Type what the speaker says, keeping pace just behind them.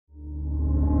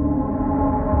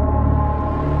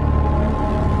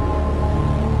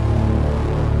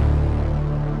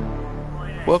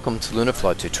Welcome to Lunar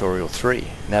Flight Tutorial 3,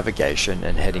 Navigation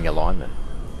and Heading Alignment.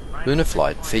 Lunar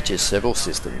Flight features several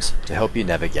systems to help you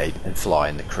navigate and fly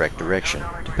in the correct direction,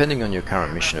 depending on your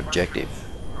current mission objective.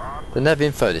 The Nav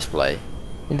Info display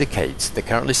indicates the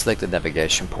currently selected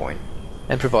navigation point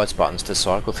and provides buttons to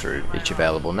cycle through each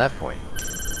available nav point.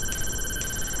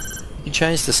 You can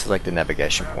change the selected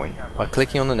navigation point by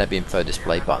clicking on the Nav Info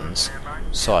display buttons,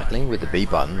 cycling with the B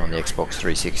button on the Xbox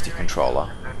 360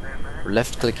 controller,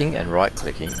 left-clicking and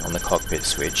right-clicking on the cockpit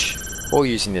switch, or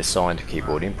using the assigned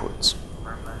keyboard inputs.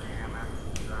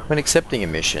 When accepting a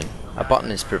mission, a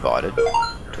button is provided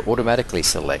to automatically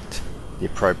select the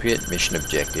appropriate mission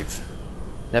objective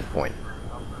nav point.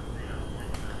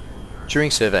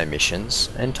 During survey missions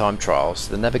and time trials,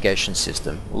 the navigation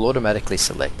system will automatically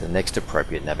select the next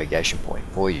appropriate navigation point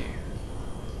for you.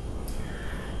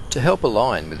 To help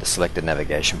align with the selected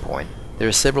navigation point, there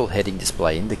are several heading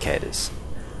display indicators.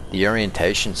 The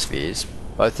orientation spheres,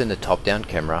 both in the top-down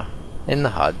camera and the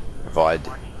HUD,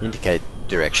 indicate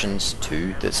directions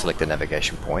to the selected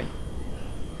navigation point.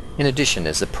 In addition,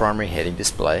 there's a primary heading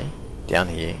display down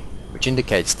here, which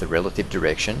indicates the relative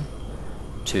direction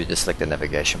to the selected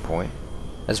navigation point,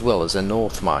 as well as a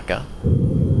north marker.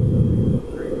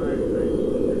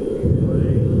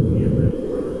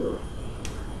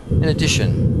 In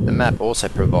addition, the map also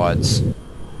provides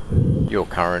your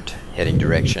current heading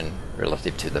direction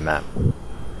relative to the map.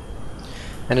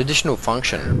 An additional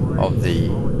function of the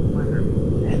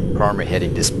primary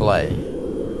heading display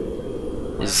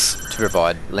is to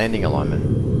provide landing alignment.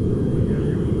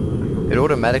 It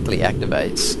automatically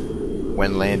activates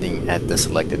when landing at the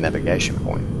selected navigation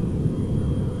point.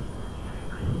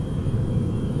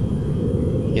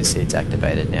 You can see it's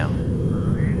activated now.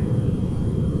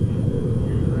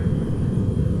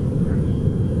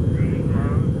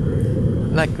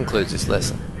 And that concludes this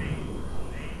lesson.